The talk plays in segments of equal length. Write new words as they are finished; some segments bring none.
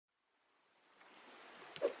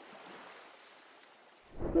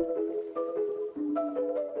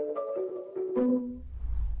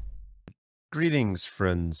Greetings,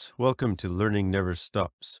 friends. Welcome to Learning Never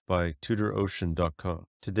Stops by TutorOcean.com.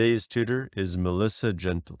 Today's tutor is Melissa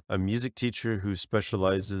Gentle, a music teacher who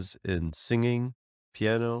specializes in singing,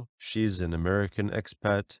 piano. She's an American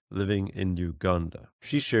expat living in Uganda.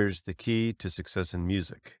 She shares the key to success in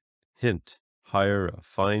music. Hint: hire a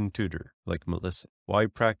fine tutor like Melissa. Why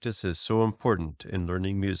practice is so important in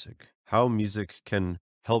learning music. How music can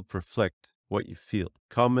help reflect what you feel.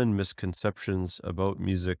 Common misconceptions about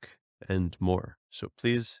music and more. So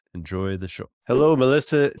please enjoy the show. Hello,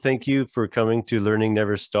 Melissa. Thank you for coming to Learning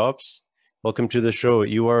Never Stops. Welcome to the show.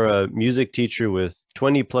 You are a music teacher with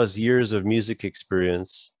 20 plus years of music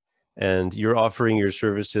experience, and you're offering your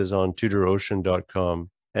services on TutorOcean.com.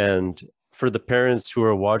 And for the parents who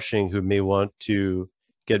are watching who may want to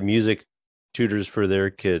get music tutors for their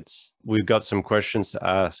kids, we've got some questions to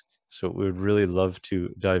ask. So we would really love to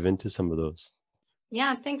dive into some of those.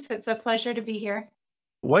 Yeah, thanks. It's a pleasure to be here.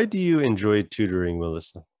 Why do you enjoy tutoring,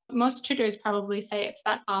 Melissa? Most tutors probably say it's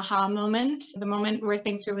that aha moment, the moment where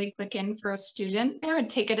things really click in for a student. I would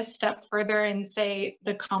take it a step further and say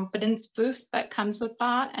the confidence boost that comes with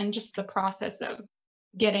that and just the process of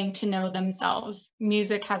getting to know themselves.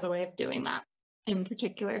 Music has a way of doing that in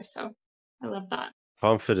particular. So I love that.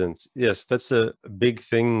 Confidence. Yes, that's a big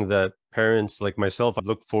thing that parents like myself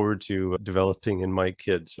look forward to developing in my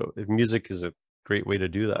kids. So music is a great way to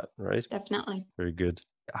do that, right? Definitely. Very good.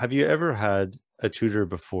 Have you ever had a tutor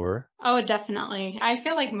before? Oh, definitely. I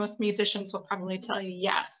feel like most musicians will probably tell you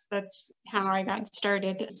yes. That's how I got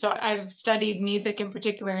started. So I've studied music in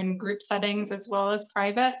particular in group settings as well as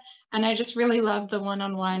private. And I just really love the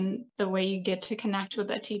one-on-one, the way you get to connect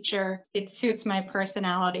with a teacher. It suits my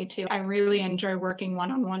personality too. I really enjoy working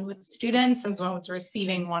one-on-one with students as well as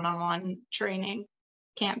receiving one-on-one training.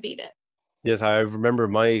 Can't beat it. Yes, I remember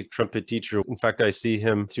my trumpet teacher. In fact, I see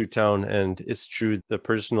him through town, and it's true,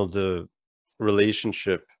 the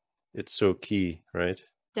relationship, it's so key, right?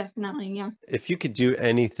 Definitely, yeah. If you could do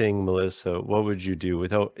anything, Melissa, what would you do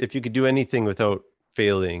if you could do anything without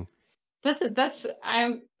failing?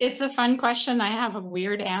 It's a fun question. I have a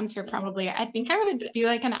weird answer probably. I think I would be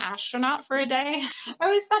like an astronaut for a day. I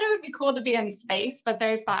always thought it would be cool to be in space, but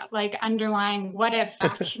there's that like underlying what if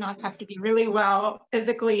astronauts have to be really well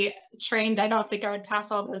physically trained. I don't think I would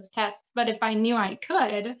pass all those tests. But if I knew I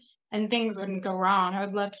could and things wouldn't go wrong, I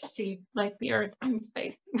would love to see like the Earth in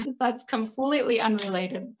space. That's completely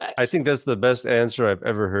unrelated, but I think that's the best answer I've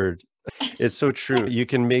ever heard. It's so true.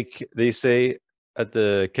 They say at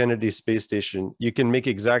the Kennedy Space Station, you can make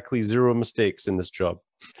exactly 0 mistakes in this job.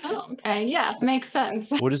 oh, okay. Yeah, makes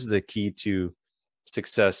sense. What is the key to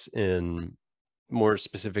success in, more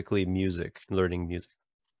specifically, learning music?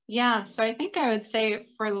 Yeah, so I think I would say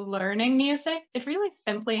for learning music, it really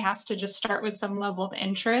simply has to just start with some level of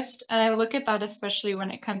interest. And I look at that especially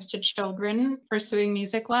when it comes to children pursuing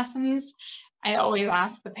music lessons. I always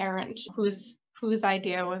ask the parent whose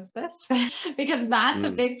idea was this? Because that's a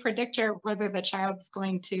Mm. big predictor of whether the child's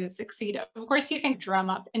going to succeed. Of course, you can drum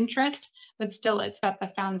up interest, but still it's at the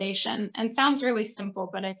foundation. And sounds really simple,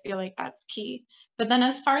 but I feel like that's key. But then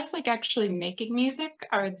as far as like actually making music,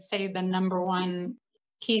 I would say the number one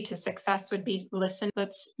key to success would be listen.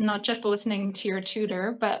 That's not just listening to your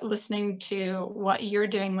tutor, but listening to what you're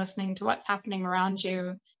doing, listening to what's happening around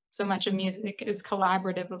you. So much of music is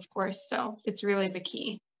collaborative, of course. So it's really the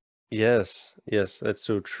key. Yes, yes, that's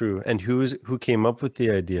so true. And who came up with the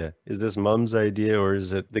idea? Is this mom's idea or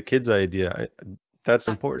is it the kid's idea? That's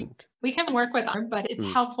important. We can work with art, but it's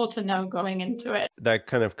Mm. helpful to know going into it. That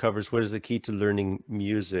kind of covers what is the key to learning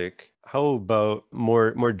music. How about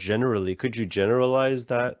more generally? Could you generalize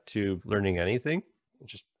that to learning anything?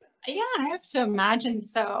 Just Yeah, I have to imagine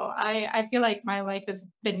so. I feel like my life has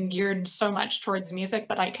been geared so much towards music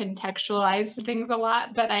that I contextualize things a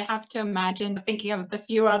lot, but I have to imagine thinking of the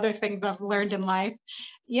few other things I've learned in life.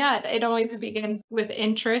 Yeah, it always begins with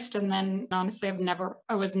interest. And then honestly,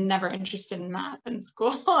 I was never interested in math in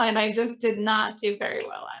school and I just did not do very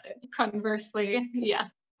well at it. Conversely, yeah,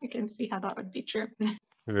 I can see how that would be true.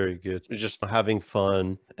 very good. Just having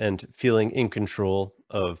fun and feeling in control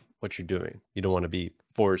of what you're doing. You don't want to be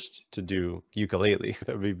forced to do ukulele.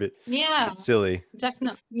 That would be Yeah. bit silly.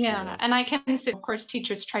 Definitely. Yeah. Yeah. And I can see, of course,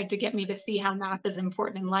 teachers tried to get me to see how math is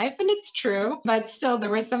important in life. And it's true. But still,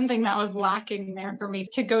 there was something that was lacking there for me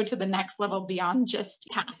to go to the next level beyond just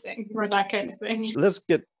passing or that kind of thing. Let's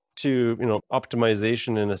get to,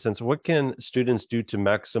 optimization in a sense. What can students do to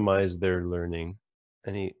maximize their learning?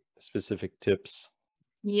 Any specific tips?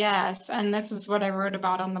 Yes, and this is what I wrote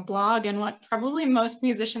about on the blog and what probably most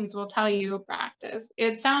musicians will tell you practice.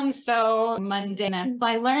 It sounds so mundane. And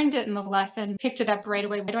I learned it in the lesson, picked it up right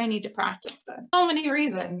away. Why do I need to practice this? So many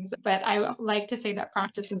reasons, but I like to say that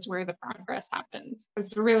practice is where the progress happens.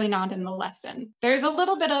 It's really not in the lesson. There's a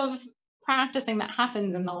little bit of practicing that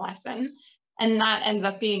happens in the lesson, and that ends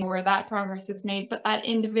up being where that progress is made. But that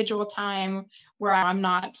individual time where I'm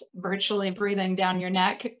not virtually breathing down your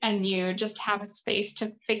neck and you just have a space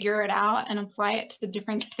to figure it out and apply it to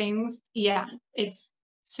different things. Yeah, it's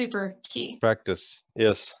super key Practice,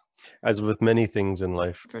 yes, as with many things in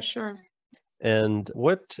life. for sure. And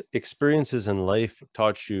what experiences in life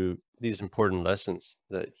taught you these important lessons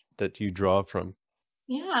that you draw from?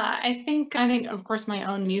 Yeah, I think of course my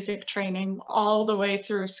own music training all the way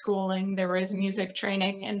through schooling there was music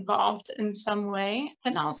training involved in some way.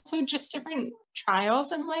 And also just different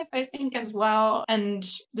trials in life I think as well. And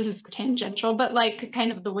this is tangential, but like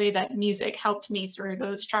kind of the way that music helped me through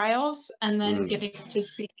those trials and then Mm, getting to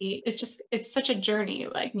see it's such a journey.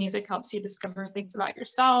 Like music helps you discover things about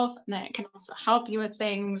yourself and then it can also help you with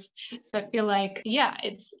things. So I feel like, yeah,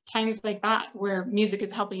 it's times like that where music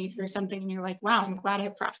is helping you through something and you're like, wow, I'm glad I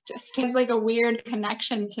practiced. It's like a weird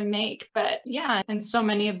connection to make. But yeah, and so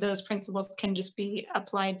many of those principles can just be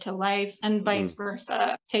applied to life and mm, vice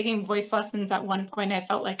versa. Taking voice lessons at one point, I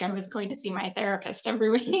felt like I was going to see my therapist every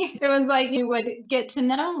week. It was like you would get to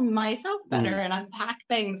know myself better mm, and unpack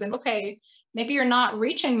things. And okay, maybe you're not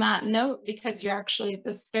reaching that note because you're actually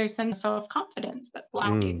there's some self-confidence that's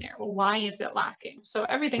lacking mm, there. Well, why is it lacking? So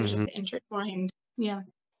everything's mhm. just intertwined. Yeah.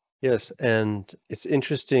 Yes, and it's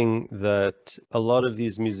interesting that a lot of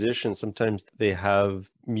these musicians sometimes they have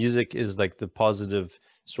music is like the positive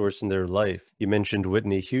source in their life. You mentioned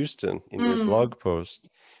Whitney Houston in your Mm. blog post,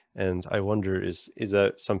 and I wonder is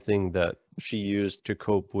that something that she used to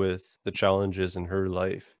cope with the challenges in her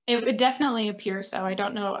life? It would definitely appear so. I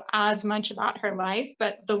don't know as much about her life,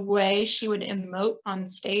 but the way she would emote on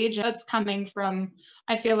stage, that's coming from,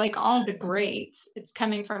 I feel like all the greats, it's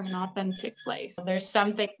coming from an authentic place. There's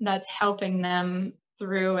something that's helping them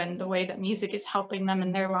through, and the way that music is helping them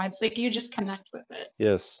in their lives. Like you just connect with it.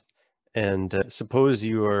 Yes. And suppose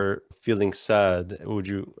you are feeling sad, would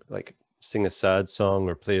you like sing a sad song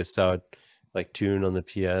or play a sad like tune on the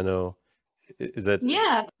piano? Is that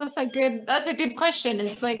Yeah, that's a good question.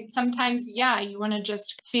 It's like sometimes, yeah, you want to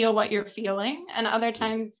just feel what you're feeling, and other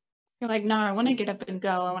times you're like, no, I want to get up and go.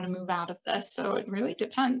 I want to move out of this. So it really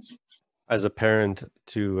depends. as a parent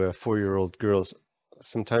to 4-year-old girls,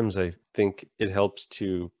 sometimes I think it helps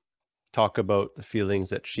to talk about the feelings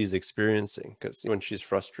that she's experiencing because when she's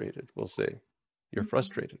frustrated, we'll say, "You're Mhm.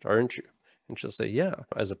 frustrated, aren't you?" And she'll say, "Yeah,"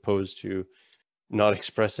 as opposed to not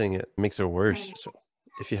expressing it makes it worse. Right. So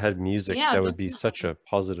if you had music, Yeah, that would be such definitely. a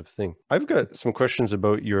positive thing. I've got some questions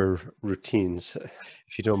about your routines,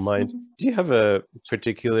 if you don't mind. Mhm. Do you have a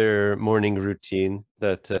particular morning routine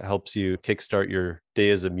that helps you kickstart your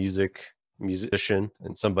day as a musician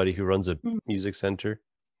and somebody who runs a music center?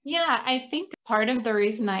 Yeah, I think part of the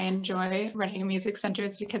reason I enjoy running a music center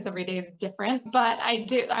is because every day is different. But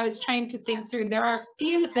I was trying to think through, there are a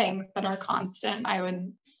few things that are constant. I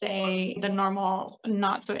would say the normal,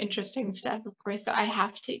 not so interesting stuff, of course, that I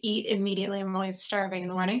have to eat immediately. I'm always starving in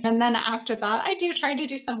the morning. And then after that, I do try to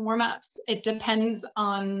do some warm ups. It depends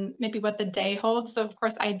on maybe what the day holds. So, of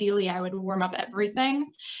course, ideally, I would warm up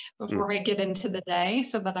everything Mm, before I get into the day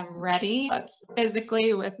so that I'm ready. That's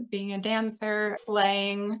physically with being a dancer,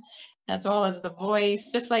 playing, as well as the voice,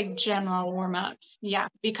 just like general warm ups. Yeah,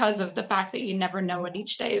 because of the fact that you never know what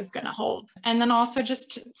each day is going to hold. And then also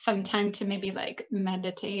just some time to maybe like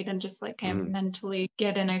meditate and just like kind of mm, mentally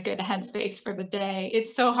get in a good headspace for the day.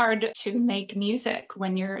 It's so hard to make music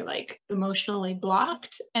when you're like emotionally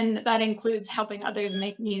blocked. And that includes helping others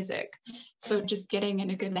make music. So just getting in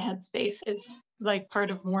a good headspace is like part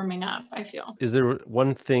of warming up, I feel. Is there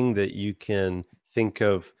one thing that you can think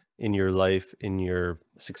of in your life, in your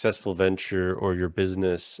successful venture or your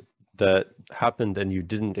business that happened and you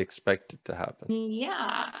didn't expect it to happen?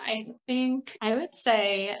 Yeah, I think I would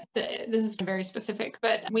say that this is very specific,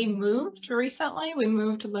 but we moved recently. We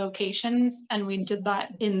moved locations and we did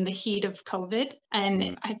that in the heat of COVID. And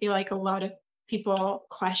Mm, I feel like a lot of people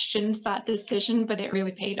questioned that decision, but it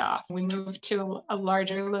really paid off. We moved to a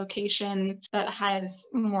larger location that has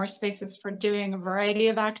more spaces for doing a variety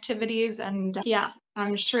of activities. And yeah,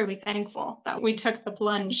 I'm surely thankful that we took the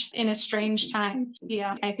plunge in a strange time.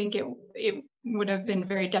 Yeah, I think it would have been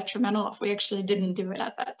very detrimental if we actually didn't do it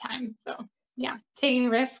at that time. So yeah, taking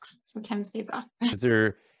risks sometimes pays off. Is there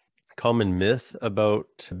a common myth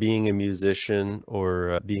about being a musician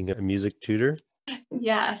or being a music tutor?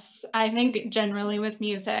 Yes, I think generally with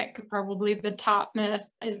music, probably the top myth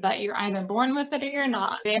is that you're either born with it or you're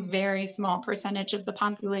not. A very small percentage of the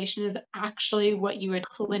population is actually what you would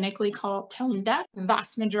clinically call tone deaf. The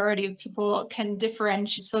vast majority of people can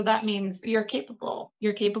differentiate. So that means you're capable.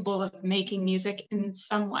 You're capable of making music in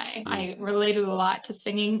some way. Mm. I related a lot to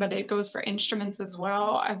singing, but it goes for instruments as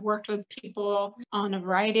well. I've worked with people on a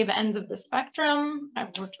variety of ends of the spectrum.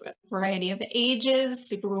 I've worked with a variety of ages,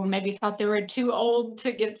 people who maybe thought they were too old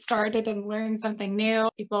to get started and learn something new,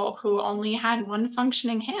 people who only had one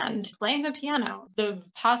functioning hand playing the piano. The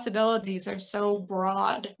possibilities are so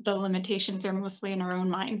broad. The limitations are mostly in our own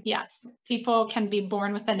mind. Yes, people can be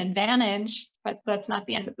born with an advantage, but that's not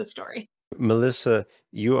the end of the story. Melissa,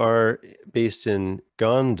 you are based in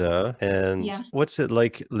Uganda, and Yeah. what's it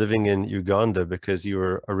like living in Uganda? Because you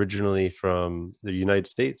were originally from the United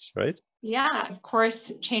States, right? Yeah, of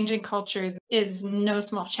course, changing cultures is no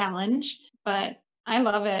small challenge, but I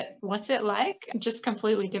love it. What's it like? Just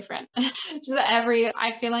completely different.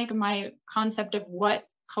 I feel like my concept of what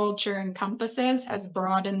culture encompasses has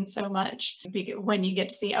broadened so much when you get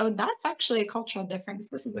to see, oh, that's actually a cultural difference.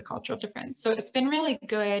 This is a cultural difference. So it's been really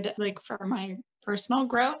good, like for my personal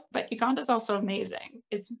growth, but Uganda is also amazing.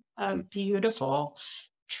 It's beautiful,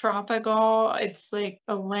 tropical. It's like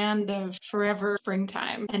a land of forever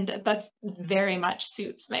springtime. And that's very much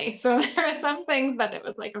suits me. So there are some things that it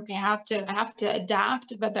was like, okay, I have to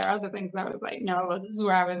adapt. But there are other things that I was like, no, this is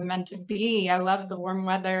where I was meant to be. I love the warm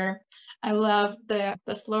weather. I love the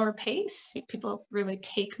slower pace. People really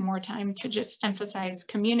take more time to just emphasize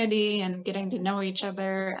community and getting to know each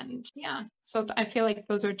other. And yeah, so I feel like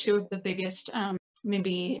those are two of the biggest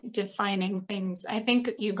maybe defining things. I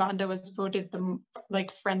think Uganda was voted the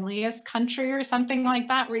like friendliest country or something like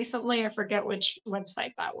that recently. I forget which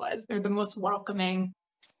website that was. They're the most welcoming.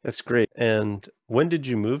 That's great. And when did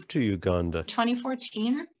you move to Uganda?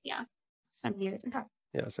 2014. Yeah, some years ago.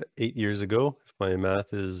 Yeah, so 8 years ago, if my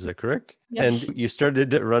math is correct. Yep. And you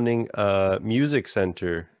started running a music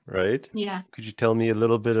center, right? Yeah. Could you tell me a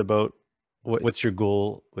little bit about what's your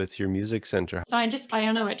goal with your music center? So I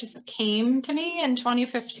don't know, it just came to me in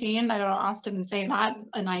 2015. I don't often say that.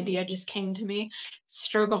 An idea just came to me,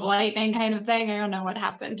 stroke of lightning kind of thing. I don't know what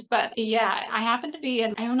happened. But yeah, I happen to be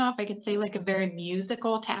in, I don't know if I could say like a very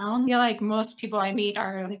musical town. I feel like most people I meet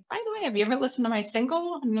are like, by the way, have you ever listened to my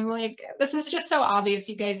single? And they're like, this is just so obvious.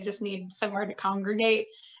 You guys just need somewhere to congregate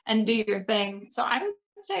and do your thing. So I would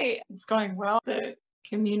say it's going well. The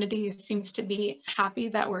community seems to be happy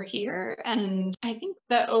that we're here. And I think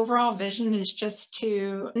the overall vision is just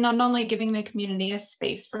to not only giving the community a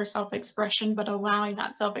space for self expression, but allowing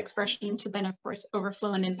that self expression to then, of course,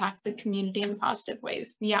 overflow and impact the community in positive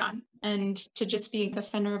ways. Yeah. And to just be the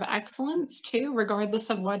center of excellence too, regardless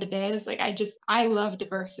of what it is. Like, I love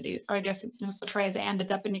diversity. So I guess it's no surprise I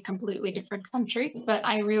ended up in a completely different country. But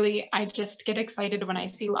I just get excited when I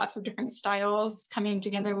see lots of different styles coming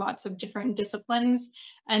together, lots of different disciplines,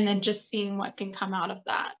 and then just seeing what can come out of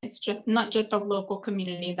that. It's just not just the local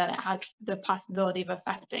community that it has the possibility of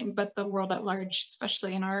affecting, but the world at large,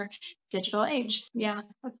 especially in our digital age. Yeah,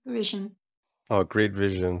 that's the vision. Oh, great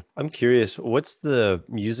vision. I'm curious, what's the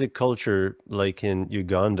music culture like in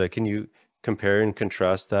Uganda? Can you compare and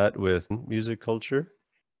contrast that with music culture?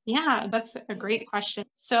 Yeah, that's a great question.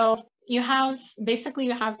 So you have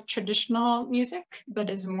traditional music that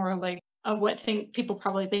is more like what think people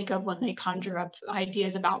probably think of when they conjure up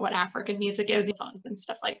ideas about what African music is and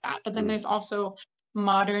stuff like that. But then Mm. there's also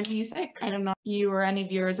modern music. I don't know if you or any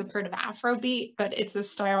viewers have heard of Afrobeat, but it's a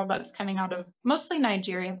style that's coming out of mostly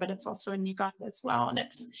Nigeria, but it's also in Uganda as well. And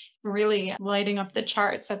it's really lighting up the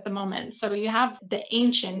charts at the moment. So you have the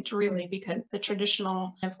ancient, really, because the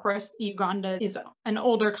traditional, of course, Uganda is an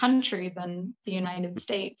older country than the United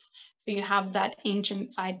States. So you have that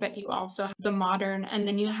ancient side, but you also have the modern, and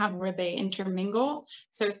then you have where they intermingle.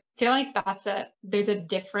 So I feel like there's a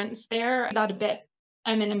difference there. That a bit,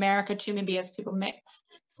 I'm in America too, maybe as people mix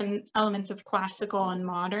some elements of classical and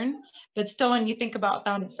modern. But still, when you think about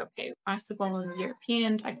that, it's okay. Classical is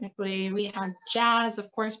European, technically. We have jazz,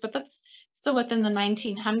 of course, but that's still within the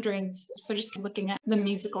 1900s. So just looking at the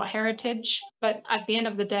musical heritage. But at the end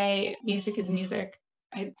of the day, music is music.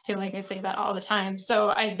 I feel like I say that all the time. So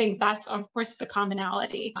I think that's, of course, the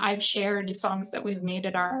commonality. I've shared songs that we've made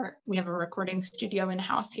we have a recording studio in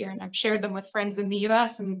house here, and I've shared them with friends in the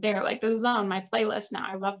US, and they're like, this is on my playlist now.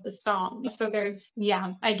 I love this song. So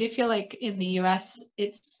yeah, I do feel like in the US,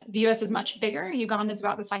 the US is much bigger. Uganda is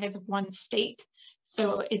about the size of one state.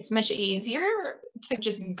 So it's much easier to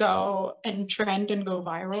just go and trend and go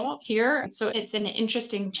viral here. So it's an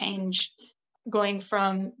interesting change going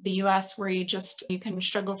from the US where you can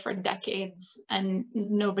struggle for decades and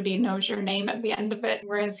nobody knows your name at the end of it.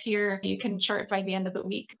 Whereas here you can chart by the end of the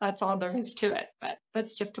week. That's all there is to it. But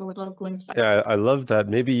that's just a little glimpse. Yeah, I love that.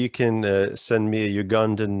 Maybe you can send me a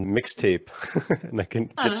Ugandan mixtape, and I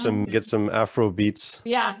can get some Afro beats.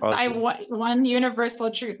 Yeah, Awesome. one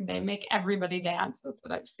universal truth: they make everybody dance. That's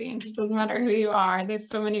what I've seen. It doesn't matter who you are. There's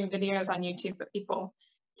so many videos on YouTube of people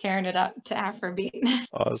tearing it up to Afrobeat.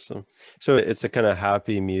 Awesome. So it's a kind of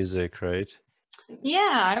happy music, right?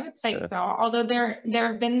 Yeah, I would say Yeah. so. Although there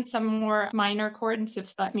have been some more minor chords,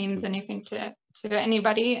 if that means anything to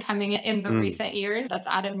anybody coming in the recent years, that's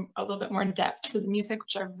added a little bit more depth to the music,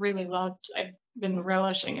 which I've really loved. I've been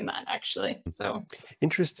relishing in that actually. So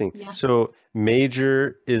Interesting. yeah. So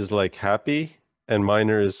major is like happy and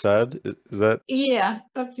minor is sad. Is that Yeah,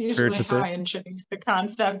 that's usually to say? how I introduce the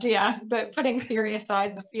concept. Yeah, but putting theory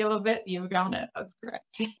aside, the feel of it, you got it. That's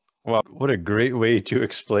correct. Wow, what a great way to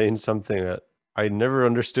explain something that I never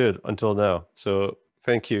understood until now. So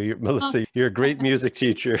thank you, Melissa. You're a great music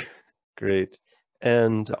teacher. Great.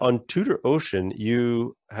 And on Tutor Ocean,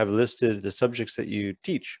 you have listed the subjects that you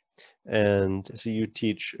teach. And so you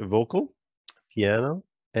teach vocal, piano,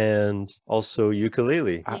 and also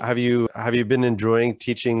ukulele. Yeah. Have you been enjoying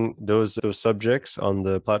teaching those subjects on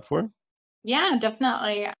the platform? Yeah,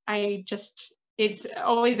 definitely. It's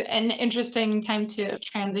always an interesting time to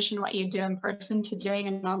transition what you do in person to doing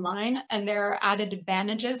it online. And there are added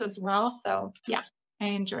advantages as well. So yeah, I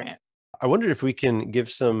enjoy it. I wonder if we can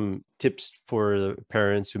give some tips for the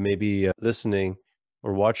parents who may be listening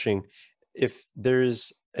or watching. If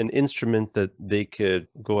there's an instrument that they could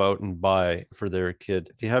go out and buy for their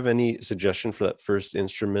kid, do you have any suggestion for that first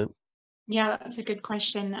instrument? Yeah, that's a good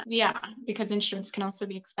question. Yeah, because insurance can also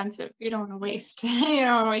be expensive. You don't want to waste, you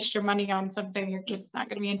don't want to waste your money on something your kid's not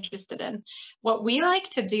going to be interested in. What we like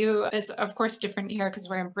to do is, of course, different here because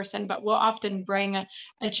we're in person, but we'll often bring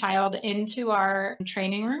a child into our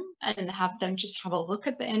training room and have them just have a look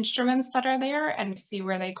at the instruments that are there and see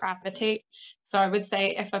where they gravitate. So I would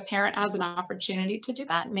say if a parent has an opportunity to do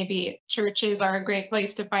that, maybe churches are a great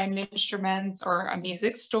place to find instruments or a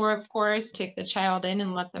music store, of course, take the child in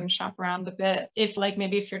and let them shop around a bit.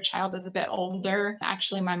 Maybe if your child is a bit older,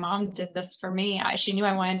 actually my mom did this for me. She knew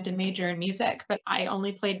I wanted to major in music, but I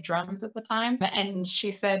only played drums at the time. And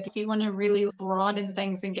she said, if you want to really broaden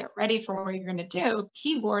things and get ready for what you're going to do,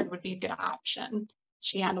 keyboard would be a good option.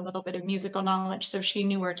 She had a little bit of musical knowledge, so she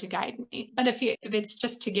knew where to guide me. But if it's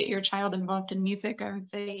just to get your child involved in music, I would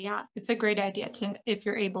say, yeah, it's a great idea to, if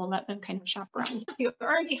you're able, let them kind of shop around. If you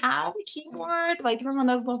already have a keyboard, like one of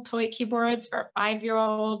those little toy keyboards for a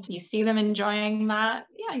 5-year-old, you see them enjoying that,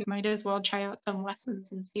 yeah, you might as well try out some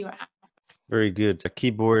lessons and see what happens. Very good. A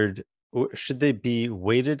keyboard, should they be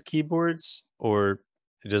weighted keyboards or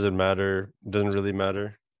it doesn't matter? It doesn't really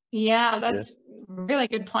matter? Yeah, that's really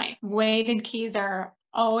good point. Weighted keys are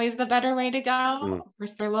always the better way to go. Of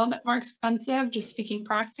course, they're a little bit more expensive, just speaking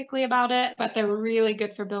practically about it, but they're really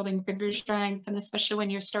good for building finger strength. And especially when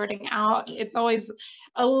you're starting out, it's always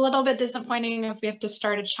a little bit disappointing if we have to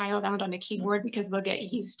start a child out on a keyboard because they'll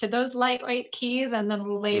get used to those lightweight keys and then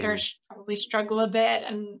later probably struggle a bit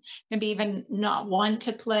and maybe even not want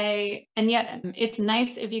to play. And yet it's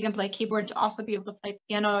nice if you can play keyboard to also be able to play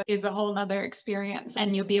piano is a whole nother experience.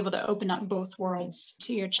 And you'll be able to open up both worlds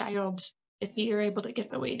to your child if you're able to get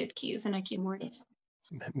the weighted keys and a keyboard.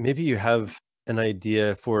 Maybe you have an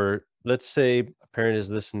idea for, let's say a parent is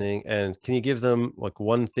listening, and can you give them like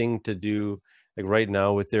one thing to do like right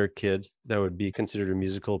now with their kid that would be considered a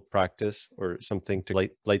musical practice or something to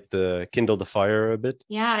kindle the fire a bit?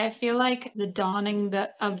 Yeah, I feel like the dawning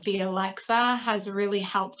of the Alexa has really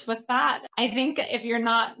helped with that. I think if you're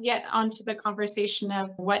not yet onto the conversation of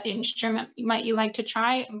what instrument might you like to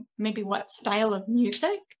try, maybe what style of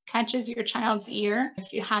music catches your child's ear.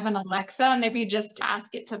 If you have an Alexa, maybe just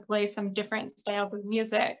ask it to play some different styles of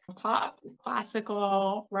music, pop,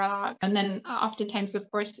 classical, rock. And then oftentimes,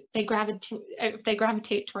 of course, if they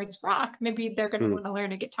gravitate towards rock, maybe they're going to want to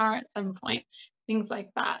learn a guitar at some point. Things like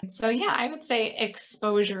that. So yeah, I would say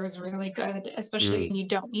exposure is really good, especially when you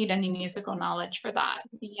don't need any musical knowledge for that.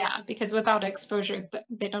 Yeah, because without exposure,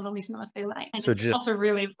 they don't always know what they like. And So it's just also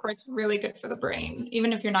really, of course, really good for the brain.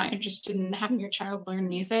 Even if you're not interested in having your child learn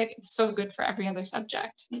music, it's so good for every other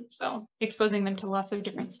subject. So exposing them to lots of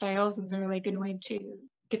different styles is a really good way to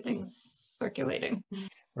get things circulating.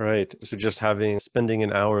 right. So just spending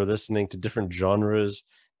an hour listening to different genres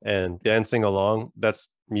and dancing along, that's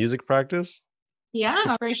music practice?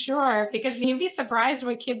 Yeah, for sure. Because you'd be surprised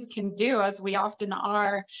what kids can do, as we often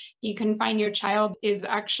are. You can find your child is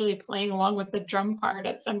actually playing along with the drum part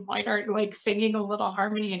at some point or like singing a little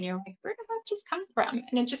harmony, and you're like, where did that that just come from?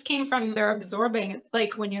 And it just came from their absorbing. It's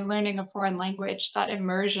like when you're learning a foreign language, that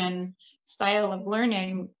immersion style of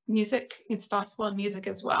learning music, it's possible in music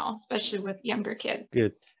as well, especially with younger kids.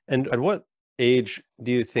 Good. And at what age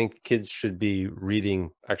do you think kids should be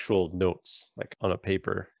reading actual notes, like on a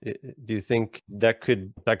paper? Do you think that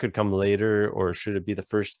could come later, or should it be the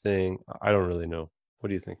first thing? I don't really know. What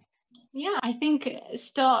do you think? Yeah, I think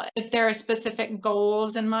still, if there are specific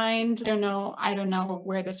goals in mind, I don't know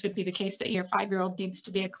where this would be the case that your 5-year-old needs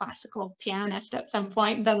to be a classical pianist at some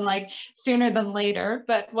point, then like sooner than later.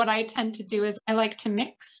 But what I tend to do is I like to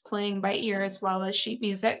mix playing by ear as well as sheet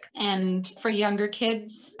music. And for younger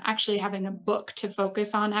kids, actually having a book to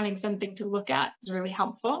focus on, having something to look at is really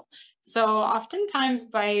helpful. So oftentimes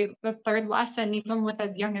by the third lesson, even with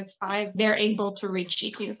as young as 5, they're able to read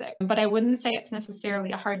sheet music. But I wouldn't say it's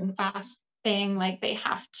necessarily a hard and fast thing like they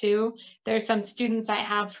have to. There's some students I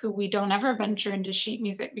have who we don't ever venture into sheet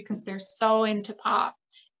music because they're so into pop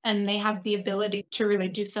and they have the ability to really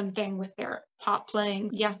do something with their pop playing.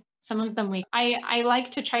 Yeah, some of them I like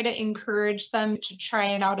to try to encourage them to try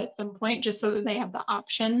it out at some point just so that they have the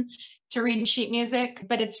option to read sheet music,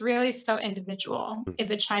 but it's really so individual. If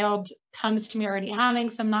a child comes to me already having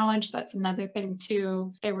some knowledge, that's another thing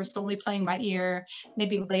too. If they were solely playing by ear,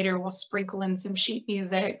 maybe later we'll sprinkle in some sheet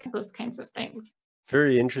music, those kinds of things.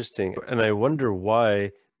 Very interesting. And I wonder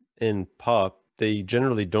why in pop they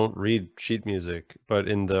generally don't read sheet music, but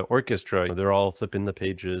in the orchestra they're all flipping the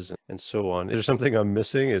pages and so on. Is there something I'm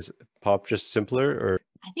missing? Is pop just simpler, or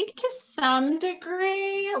I think to some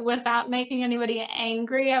degree, without making anybody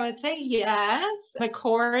angry, I would say yes. The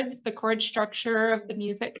chords, the chord structure of the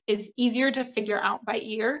music is easier to figure out by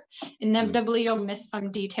ear. Inevitably, you'll miss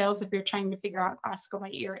some details if you're trying to figure out classical by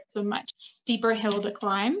ear. It's a much steeper hill to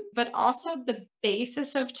climb, but also the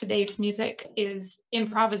basis of today's music is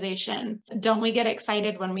improvisation. Don't we get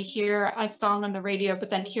excited when we hear a song on the radio,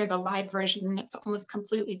 but then hear the live version and it's almost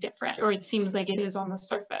completely different, or it seems like it is on the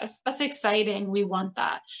surface? That's exciting. We want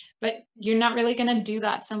that. But you're not really going to do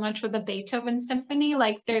that so much with a Beethoven symphony.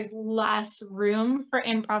 Like there's less room for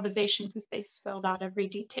improvisation because they spelled out every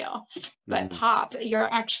detail. But pop,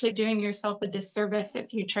 you're actually doing yourself a disservice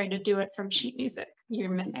if you try to do it from sheet music. You're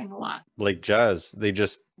missing a lot. like jazz, they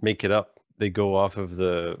just make it up? They go off of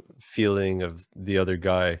the feeling of the other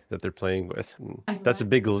guy that they're playing with. And that's a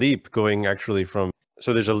big leap going actually from,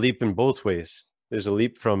 so there's a leap in both ways. There's a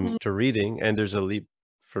leap from to reading, and there's a leap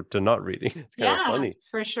to not reading. It's kind of funny.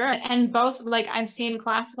 For sure. And both, like I've seen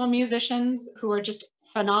classical musicians who are just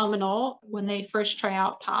phenomenal when they first try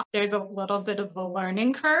out pop. There's a little bit of a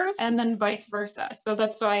learning curve, and then vice versa. So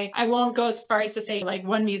that's why I won't go as far as to say like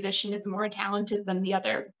one musician is more talented than the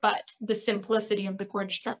other, but the simplicity of the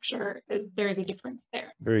chord structure there's a difference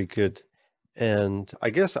there. Very good. And I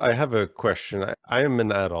guess I have a question. I am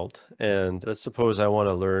an adult, and let's suppose I want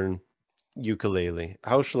to learn ukulele.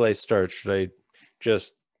 How should I start? Should I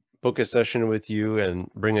just book a session with you and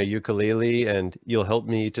bring a ukulele and you'll help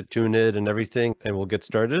me to tune it and everything, and we'll get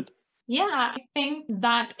started? Yeah, I think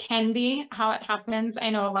that can be how it happens. I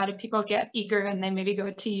know a lot of people get eager and they maybe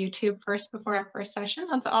go to YouTube first before our first session.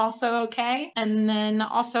 That's also okay. And then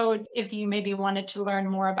also, if you maybe wanted to learn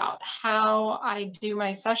more about how I do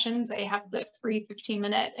my sessions, I have the free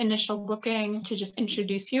 15-minute initial booking to just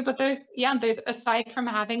introduce you. But there's aside from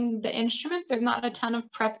having the instrument, there's not a ton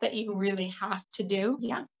of prep that you really have to do.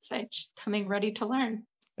 Yeah, so just coming ready to learn.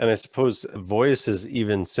 And I suppose voice is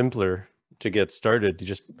even simpler to get started. You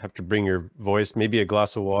just have to bring your voice, maybe a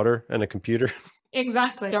glass of water and a computer.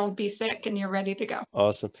 Exactly. Don't be sick and you're ready to go.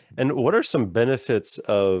 Awesome. And what are some benefits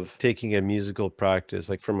of taking a musical practice?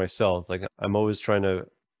 Like for myself, like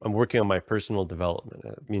I'm working on my personal development.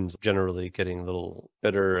 It means generally getting a little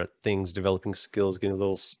better at things, developing skills, getting a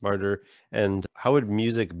little smarter. And how would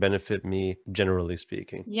music benefit me, generally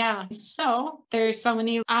speaking? Yeah, so there's so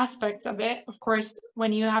many aspects of it. Of course,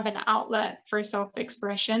 when you have an outlet for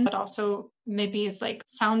self-expression, but also maybe is like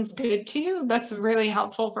sounds good to you, that's really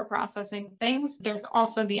helpful for processing things. There's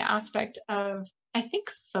also the aspect of, I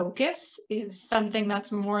think, focus is something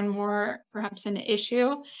that's more and more perhaps an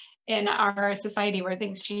issue in our society where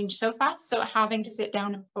things change so fast. So having to sit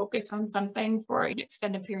down and focus on something for an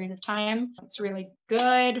extended period of time, it's really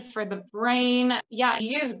good for the brain. Yeah,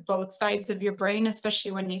 you use both sides of your brain,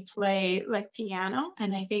 especially when you play like piano.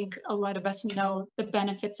 And I think a lot of us know the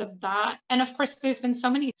benefits of that. And of course, there's been so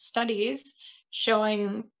many studies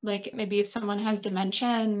showing like maybe if someone has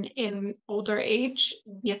dementia in older age,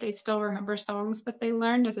 yet they still remember songs that they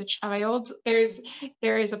learned as a child, there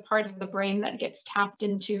is a part of the brain that gets tapped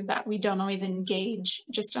into that we don't always engage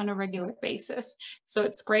just on a regular basis. So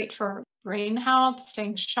it's great for brain health,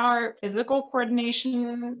 staying sharp, physical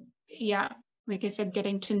coordination. yeah, like I said,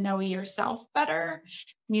 getting to know yourself better.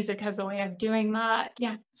 Music has a way of doing that.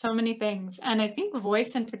 Yeah, so many things. And I think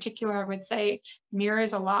voice in particular, I would say,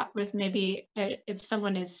 mirrors a lot with maybe if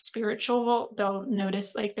someone is spiritual, they'll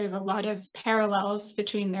notice like there's a lot of parallels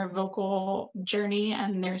between their vocal journey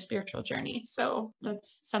and their spiritual journey. So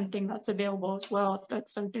that's something that's available as well if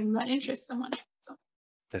that's something that interests someone. So,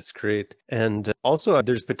 That's great. And also,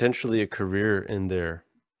 there's potentially a career in there.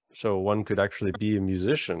 So one could actually be a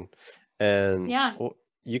musician. And yeah.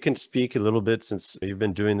 you can speak a little bit since you've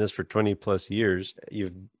been doing this for 20 plus years.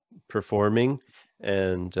 You've performing.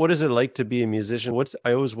 And what is it like to be a musician?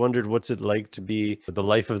 I always wondered, what's it like to be the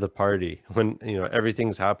life of the party when,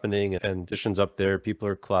 everything's happening and musicians up there, people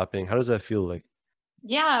are clapping. How does that feel like?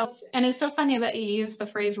 Yeah, and it's so funny that you use the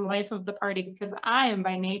phrase life of the party because I am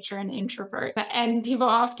by nature an introvert. And people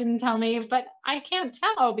often tell me, but I can't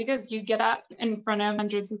tell because you get up in front of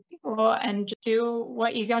hundreds of people and just do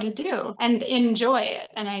what you got to do and enjoy it.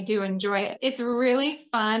 And I do enjoy it. It's really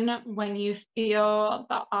fun when you feel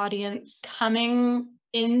the audience coming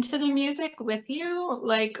into the music with you,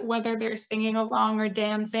 like whether they're singing along or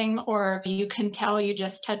dancing, or you can tell you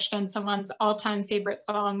just touched on someone's all time favorite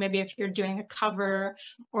song. Maybe if you're doing a cover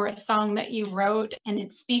or a song that you wrote and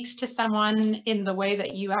it speaks to someone in the way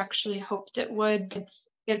that you actually hoped it would,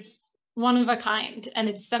 it's one of a kind. And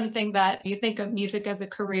it's something that you think of music as a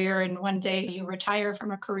career, and one day you retire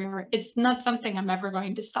from a career. It's not something I'm ever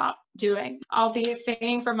going to stop doing. I'll be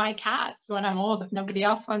singing for my cats when I'm old if nobody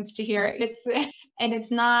else wants to hear it. And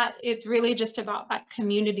it's really just about that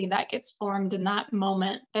community that gets formed in that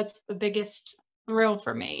moment. That's the biggest thrill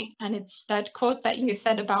for me. And it's that quote that you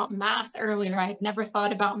said about math earlier. I'd never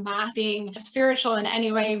thought about math being spiritual in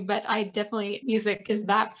any way, but music is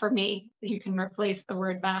that for me. You can replace the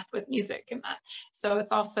word math with music and that. So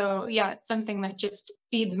it's also, yeah, it's something that just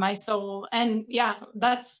feeds my soul. And yeah,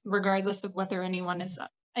 that's regardless of whether anyone is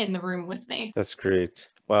in the room with me. That's great.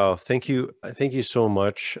 Wow. Thank you. Thank you so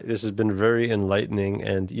much. This has been very enlightening,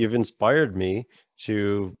 and you've inspired me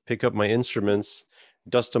to pick up my instruments,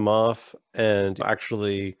 dust them off, and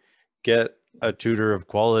actually get a tutor of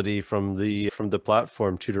quality from the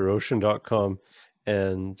platform tutorocean.com.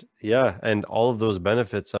 And yeah, and all of those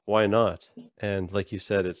benefits, why not? And like you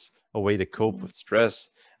said, it's a way to cope with stress,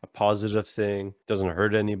 a positive thing, doesn't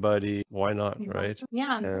hurt anybody. Why not, right?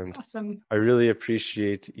 Yeah, And awesome. I really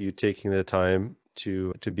appreciate you taking the time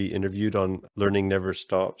to be interviewed on Learning Never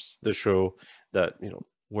Stops, the show that,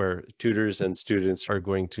 where tutors and students are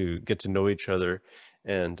going to get to know each other.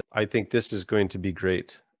 And I think this is going to be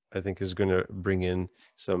great. I think this is going to bring in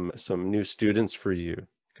some new students for you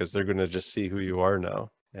because they're going to just see who you are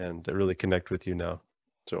now and really connect with you now.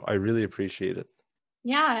 So I really appreciate it.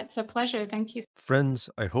 Yeah, it's a pleasure. Thank you. Friends,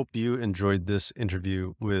 I hope you enjoyed this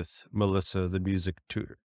interview with Melissa, the music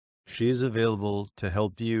tutor. She is available to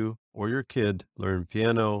help you or your kid learn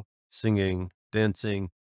piano, singing, dancing,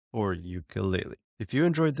 or ukulele. If you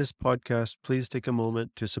enjoyed this podcast, please take a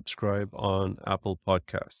moment to subscribe on Apple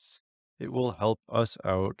Podcasts. It will help us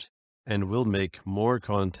out and we'll make more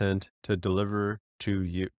content to deliver to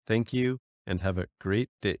you. Thank you and have a great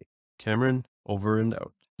day. Cameron, over and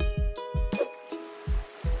out.